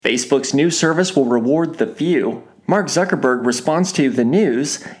Facebook's new service will reward the few. Mark Zuckerberg responds to the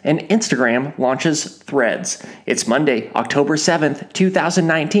news, and Instagram launches Threads. It's Monday, October 7th,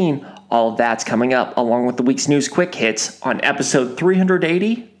 2019. All of that's coming up along with the week's news quick hits on episode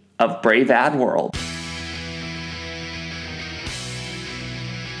 380 of Brave Ad World.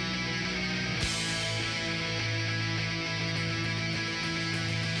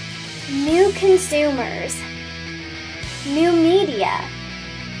 New consumers, new media,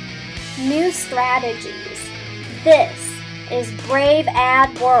 new strategies. This is Brave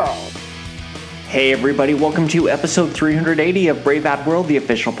Ad World. Hey everybody, welcome to episode 380 of Brave Ad World, the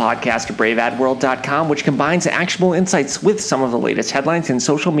official podcast of braveadworld.com, which combines actionable insights with some of the latest headlines in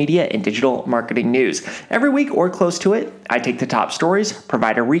social media and digital marketing news. Every week or close to it, I take the top stories,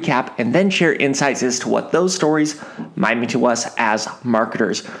 provide a recap, and then share insights as to what those stories might mean to us as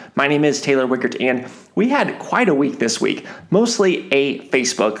marketers. My name is Taylor Wickert, and we had quite a week this week, mostly a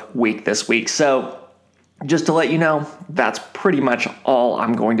Facebook week this week. So just to let you know, that's pretty much all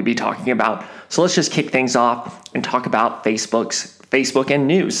I'm going to be talking about. So let's just kick things off and talk about Facebook and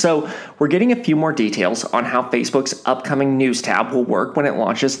news. So we're getting a few more details on how Facebook's upcoming News tab will work when it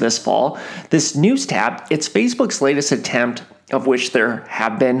launches this fall. This News tab, it's Facebook's latest attempt, of which there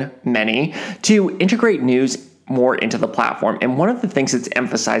have been many, to integrate news more into the platform. And one of the things that's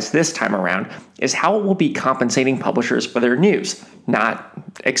emphasized this time around is how it will be compensating publishers for their news, not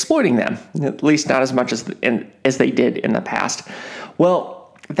exploiting them, at least not as much as they did in the past. Well,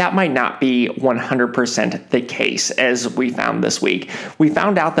 that might not be 100% the case, as we found this week. We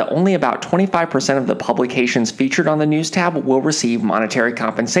found out that only about 25% of the publications featured on the News tab will receive monetary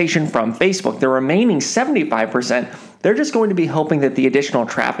compensation from Facebook. The remaining 75%, they're just going to be hoping that the additional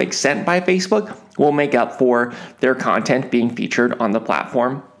traffic sent by Facebook will make up for their content being featured on the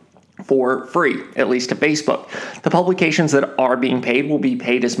platform for free, at least to Facebook. The publications that are being paid will be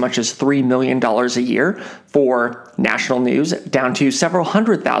paid as much as $3 million a year for national news, down to several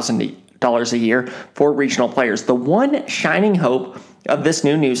 $100,000 a year for regional players. The one shining hope of this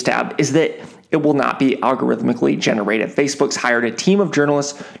new news tab is that it will not be algorithmically generated. Facebook's hired a team of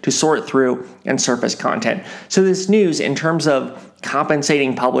journalists to sort through and surface content. So this news, in terms of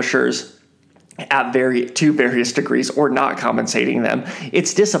compensating publishers to various degrees or not compensating them,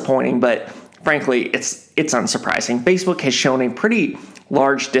 it's disappointing, but frankly, it's unsurprising. Facebook has shown a pretty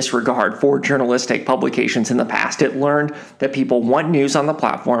large disregard for journalistic publications in the past. It learned that people want news on the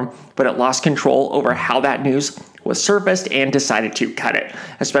platform, but it lost control over how that news was surfaced and decided to cut it,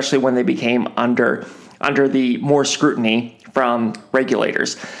 especially when they became under the more scrutiny from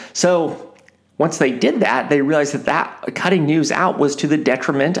regulators. So once they did that, they realized that cutting news out was to the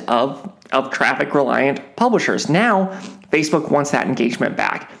detriment of traffic-reliant publishers. Now, Facebook wants that engagement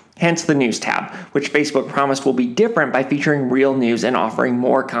back. Hence the News tab, which Facebook promised will be different by featuring real news and offering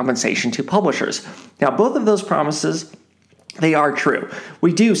more compensation to publishers. Now, both of those promises, they are true.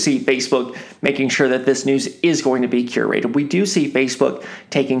 We do see Facebook making sure that this news is going to be curated. We do see Facebook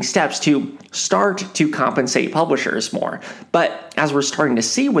taking steps to start to compensate publishers more. But as we're starting to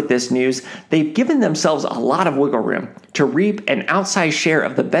see with this news, they've given themselves a lot of wiggle room to reap an outsized share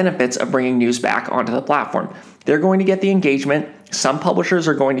of the benefits of bringing news back onto the platform. They're going to get the engagement. Some publishers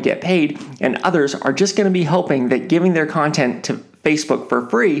are going to get paid, and others are just going to be hoping that giving their content to Facebook for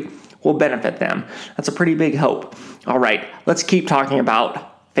free will benefit them. That's a pretty big hope. All right, let's keep talking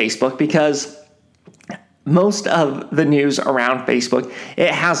about Facebook, because most of the news around Facebook,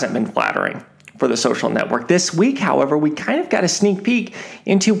 it hasn't been flattering for the social network. This week, however, we kind of got a sneak peek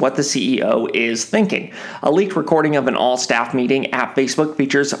into what the CEO is thinking. A leaked recording of an all-staff meeting at Facebook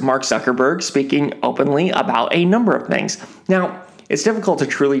features Mark Zuckerberg speaking openly about a number of things. Now, it's difficult to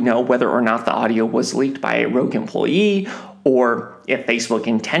truly know whether or not the audio was leaked by a rogue employee or if Facebook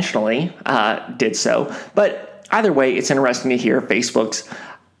intentionally did so. But either way, it's interesting to hear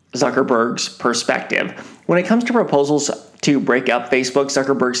Zuckerberg's perspective. When it comes to proposals to break up Facebook,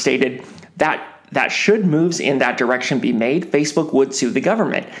 Zuckerberg stated that should moves in that direction be made, Facebook would sue the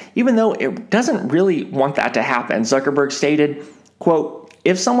government, even though it doesn't really want that to happen. Zuckerberg stated, quote,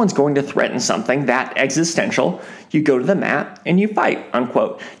 "If someone's going to threaten something that existential, you go to the mat and you fight,"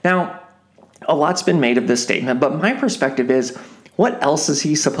 unquote. Now, a lot's been made of this statement, but my perspective is, what else is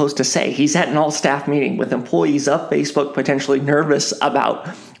he supposed to say? He's at an all-staff meeting with employees of Facebook potentially nervous about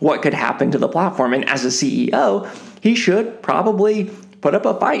what could happen to the platform. And as a CEO, he should probably put up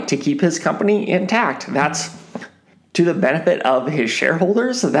a fight to keep his company intact. That's to the benefit of his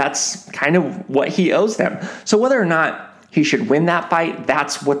shareholders. That's kind of what he owes them. So whether or not he should win that fight,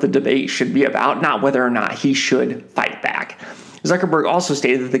 that's what the debate should be about, not whether or not he should fight back. Zuckerberg also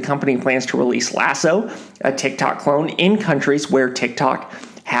stated that the company plans to release Lasso, a TikTok clone, in countries where TikTok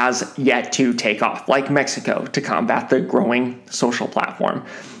has yet to take off, like Mexico, to combat the growing social platform.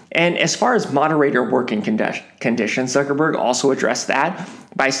 And as far as moderator working conditions, Zuckerberg also addressed that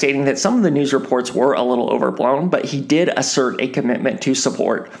by stating that some of the news reports were a little overblown, but he did assert a commitment to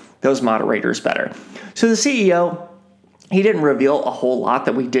support those moderators better. So the CEO, he didn't reveal a whole lot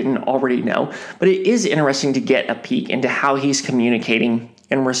that we didn't already know, but it is interesting to get a peek into how he's communicating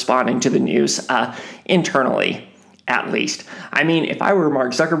and responding to the news internally, at least. I mean, if I were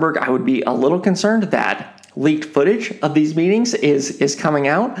Mark Zuckerberg, I would be a little concerned that leaked footage of these meetings is coming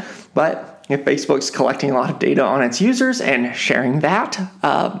out, but if Facebook's collecting a lot of data on its users and sharing that,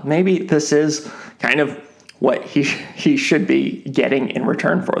 maybe this is kind of what he should be getting in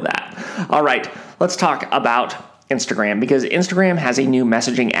return for that. All right, let's talk about Instagram, because Instagram has a new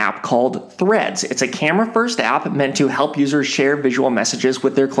messaging app called Threads. It's a camera-first app meant to help users share visual messages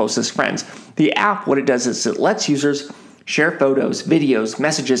with their closest friends. The app, what it does is it lets users share photos, videos,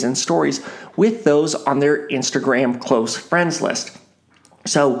 messages, and stories with those on their Instagram close friends list.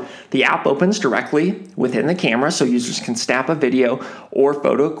 So the app opens directly within the camera so users can snap a video or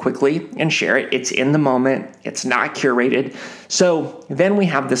photo quickly and share it. It's in the moment. It's not curated. So then we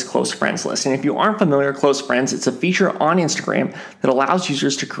have this close friends list. And if you aren't familiar, close friends, it's a feature on Instagram that allows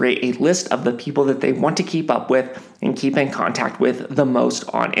users to create a list of the people that they want to keep up with and keep in contact with the most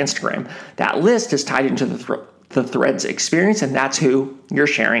on Instagram. That list is tied into the Threads experience, and that's who you're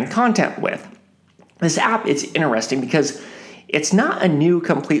sharing content with. This app is interesting because it's not a new,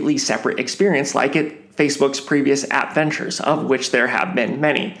 completely separate experience like Facebook's previous app ventures, of which there have been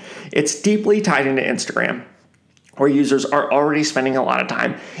many. It's deeply tied into Instagram, where users are already spending a lot of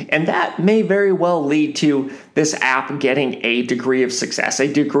time, and that may very well lead to this app getting a degree of success,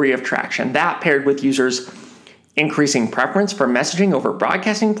 a degree of traction. That paired with users increasing preference for messaging over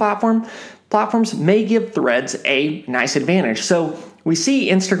broadcasting platforms may give Threads a nice advantage. So we see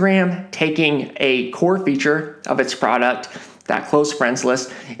Instagram taking a core feature of its product, that close friends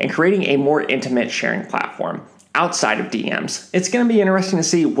list, and creating a more intimate sharing platform outside of DMs. It's going to be interesting to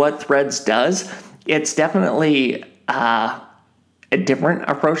see what Threads does. It's definitely a different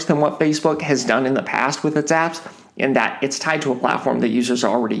approach than what Facebook has done in the past with its apps, in that it's tied to a platform that users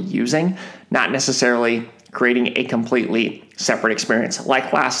are already using, not necessarily creating a completely separate experience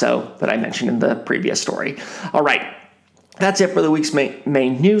like Lasso that I mentioned in the previous story. All right, that's it for the week's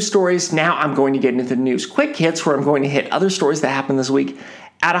main news stories. Now I'm going to get into the news quick hits, where I'm going to hit other stories that happened this week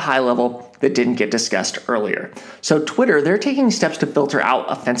at a high level that didn't get discussed earlier. So Twitter, they're taking steps to filter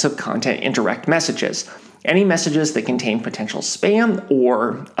out offensive content in direct messages. Any messages that contain potential spam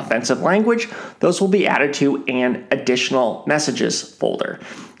or offensive language, those will be added to an additional messages folder.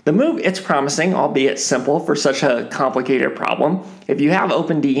 The move, it's promising, albeit simple for such a complicated problem. If you have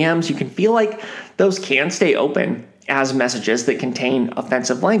open DMs, you can feel like those can stay open, as messages that contain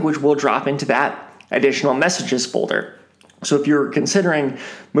offensive language will drop into that additional messages folder. So if you're considering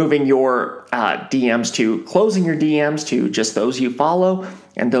moving your DMs to closing your DMs to just those you follow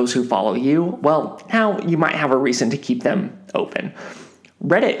and those who follow you, well, now you might have a reason to keep them open.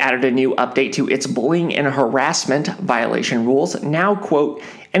 Reddit added a new update to its bullying and harassment violation rules. Now, quote,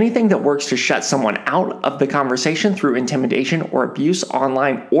 anything that works to shut someone out of the conversation through intimidation or abuse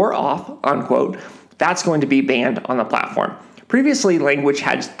online or off, unquote, that's going to be banned on the platform. Previously, language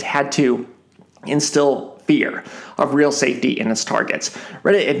had to instill fear of real safety in its targets.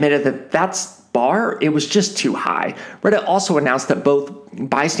 Reddit admitted that bar, it was just too high. Reddit also announced that both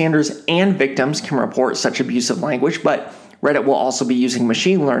bystanders and victims can report such abusive language, but Reddit will also be using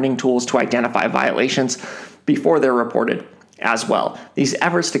machine learning tools to identify violations before they're reported as well. These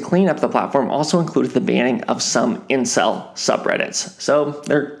efforts to clean up the platform also included the banning of some incel subreddits. So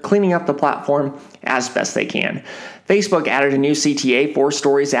they're cleaning up the platform as best they can. Facebook added a new CTA for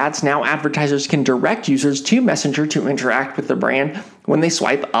Stories ads. Now advertisers can direct users to Messenger to interact with the brand when they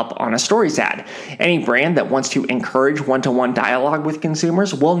swipe up on a Stories ad. Any brand that wants to encourage one-to-one dialogue with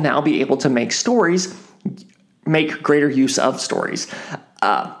consumers will now be able to make greater use of Stories,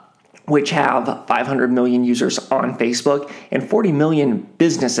 which have 500 million users on Facebook and 40 million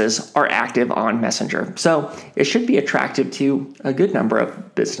businesses are active on Messenger. So it should be attractive to a good number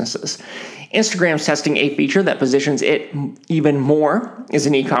of businesses. Instagram's testing a feature that positions it even more as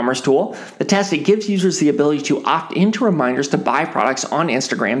an e-commerce tool. The test, it gives users the ability to opt into reminders to buy products on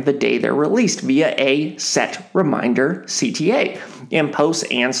Instagram the day they're released via a set reminder CTA in posts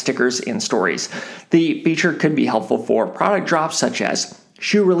and stickers in stories. The feature could be helpful for product drops such as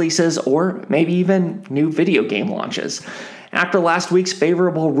shoe releases or maybe even new video game launches. After last week's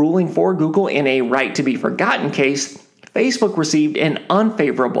favorable ruling for Google in a right to be forgotten case, Facebook received an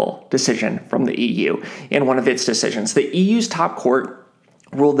unfavorable decision from the EU in one of its decisions. The EU's top court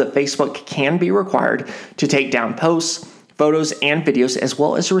ruled that Facebook can be required to take down posts, photos, and videos, as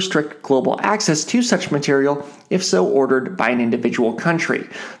well as restrict global access to such material if so ordered by an individual country.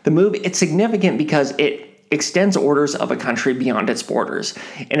 The move is significant because it extends orders of a country beyond its borders,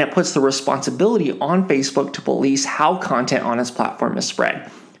 and it puts the responsibility on Facebook to police how content on its platform is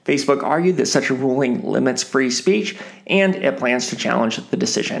spread. Facebook argued that such a ruling limits free speech, and it plans to challenge the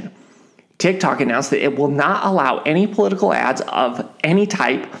decision. TikTok announced that it will not allow any political ads of any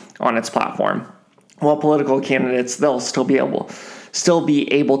type on its platform. While political candidates, they'll still be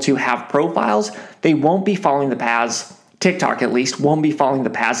able to have profiles, they won't be following the paths. TikTok, at least, won't be following the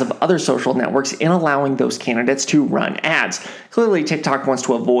paths of other social networks in allowing those candidates to run ads. Clearly, TikTok wants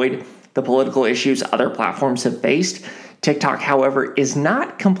to avoid the political issues other platforms have faced. TikTok, however, is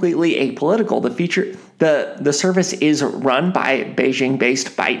not completely apolitical. The service is run by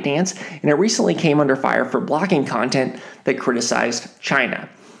Beijing-based ByteDance, and it recently came under fire for blocking content that criticized China.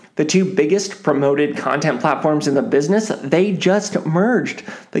 The two biggest promoted content platforms in the business, they just merged.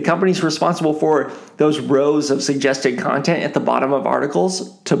 The companies responsible for those rows of suggested content at the bottom of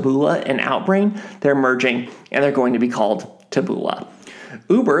articles, Taboola and Outbrain, they're merging, and they're going to be called Taboola.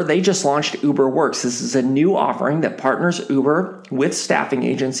 Uber, they just launched Uber Works. This is a new offering that partners Uber with staffing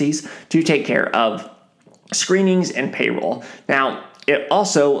agencies to take care of screenings and payroll. Now, it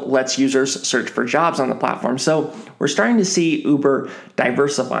also lets users search for jobs on the platform. So we're starting to see Uber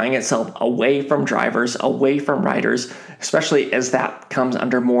diversifying itself away from drivers, away from riders, especially as that comes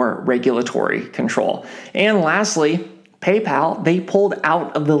under more regulatory control. And lastly, PayPal, they pulled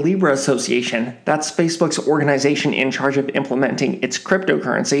out of the Libra Association. That's Facebook's organization in charge of implementing its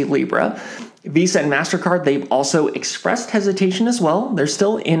cryptocurrency, Libra. Visa and MasterCard, they've also expressed hesitation as well. They're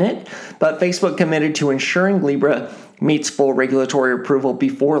still in it, but Facebook committed to ensuring Libra meets full regulatory approval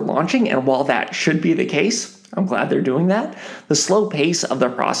before launching, and while that should be the case, I'm glad they're doing that, the slow pace of the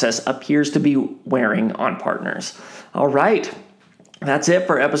process appears to be wearing on partners. All right. That's it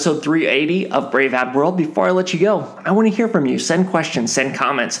for episode 380 of Brave Ad World. Before I let you go, I want to hear from you. Send questions, send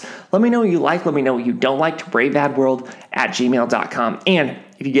comments. Let me know what you like, let me know what you don't like to braveadworld@gmail.com. And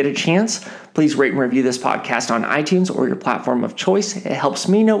if you get a chance, please rate and review this podcast on iTunes or your platform of choice. It helps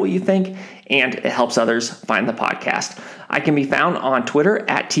me know what you think, and it helps others find the podcast. I can be found on Twitter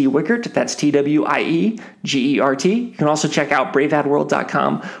at @TWiegert. That's TWIEGERT. You can also check out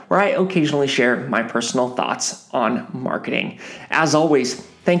braveadworld.com, where I occasionally share my personal thoughts on marketing. As always,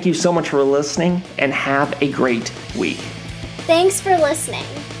 thank you so much for listening, and have a great week. Thanks for listening.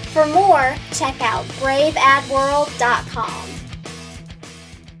 For more, check out braveadworld.com.